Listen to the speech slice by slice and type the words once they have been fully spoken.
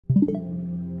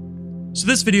So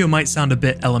this video might sound a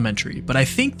bit elementary, but I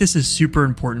think this is super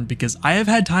important because I have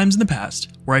had times in the past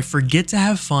where I forget to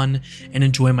have fun and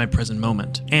enjoy my present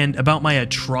moment. And about my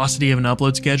atrocity of an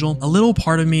upload schedule, a little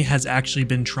part of me has actually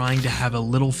been trying to have a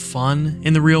little fun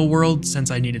in the real world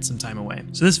since I needed some time away.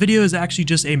 So this video is actually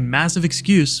just a massive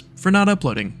excuse for not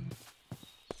uploading.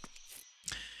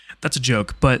 That's a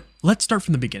joke, but let's start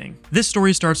from the beginning. This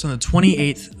story starts on the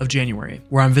 28th of January,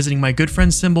 where I'm visiting my good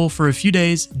friend Symbol for a few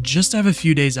days just to have a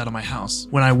few days out of my house,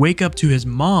 when I wake up to his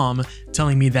mom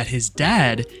telling me that his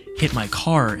dad hit my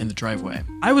car in the driveway.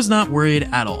 I was not worried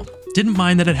at all. Didn't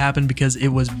mind that it happened because it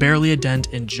was barely a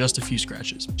dent and just a few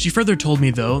scratches. She further told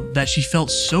me though that she felt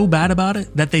so bad about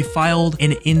it that they filed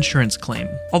an insurance claim.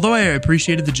 Although I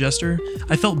appreciated the gesture,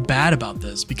 I felt bad about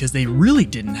this because they really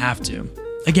didn't have to.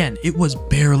 Again, it was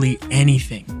barely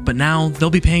anything, but now they'll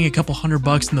be paying a couple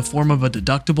 $100 in the form of a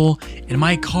deductible, and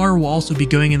my car will also be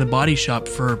going in the body shop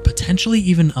for potentially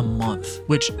even a month,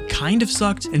 which kind of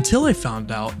sucked until I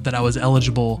found out that I was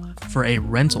eligible for a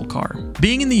rental car.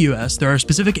 Being in the US, there are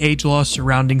specific age laws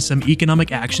surrounding some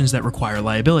economic actions that require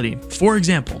liability. For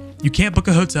example, you can't book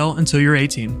a hotel until you're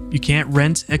 18, you can't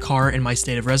rent a car in my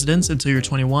state of residence until you're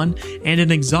 21, and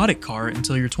an exotic car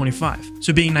until you're 25.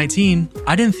 So being 19,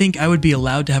 I didn't think I would be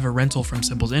allowed to have a rental from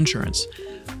Symbol's insurance,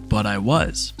 but I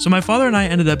was. So my father and I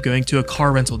ended up going to a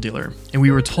car rental dealer, and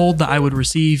we were told that I would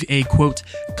receive a quote,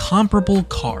 comparable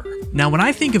car. Now when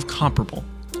I think of comparable,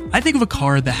 I think of a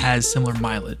car that has similar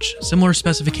mileage, similar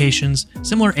specifications,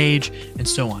 similar age, and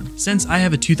so on. Since I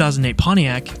have a 2008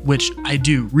 Pontiac, which I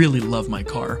do really love my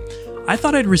car, I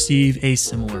thought I'd receive a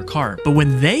similar car. But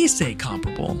when they say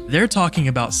comparable, they're talking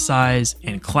about size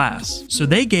and class. So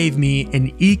they gave me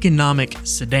an economic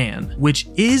sedan, which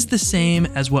is the same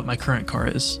as what my current car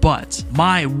is. But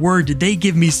my word, did they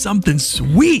give me something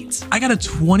sweet! I got a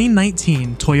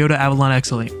 2019 Toyota Avalon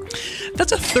XL8.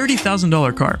 That's a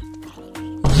 $30,000 car.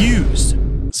 Used.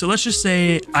 So let's just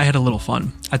say I had a little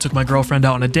fun. I took my girlfriend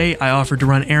out on a date, I offered to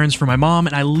run errands for my mom,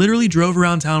 and I literally drove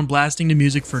around town blasting to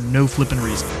music for no flippin'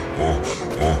 reason.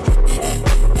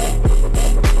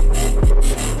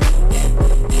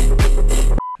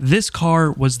 This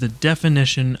car was the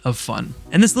definition of fun.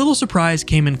 And this little surprise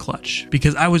came in clutch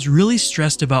because I was really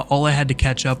stressed about all I had to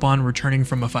catch up on returning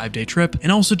from a 5-day trip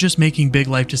and also just making big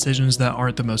life decisions that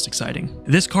aren't the most exciting.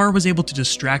 This car was able to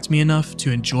distract me enough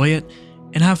to enjoy it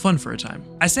and have fun for a time.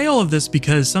 I say all of this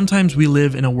because sometimes we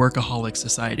live in a workaholic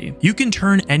society. You can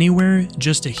turn anywhere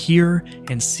just to hear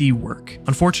and see work.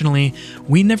 Unfortunately,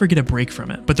 we never get a break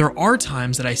from it, but there are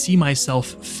times that I see myself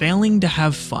failing to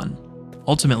have fun.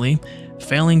 Ultimately,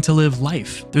 failing to live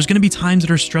life. There's going to be times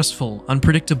that are stressful,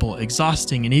 unpredictable,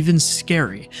 exhausting, and even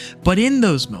scary. But in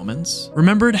those moments,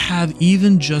 remember to have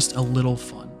even just a little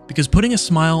fun. Because putting a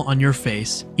smile on your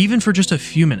face, even for just a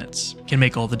few minutes, can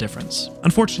make all the difference.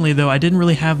 Unfortunately though, I didn't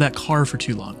really have that car for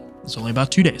too long. It's only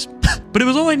about 2 days. But it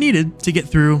was all I needed to get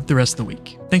through the rest of the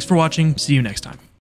week. Thanks for watching, see you next time.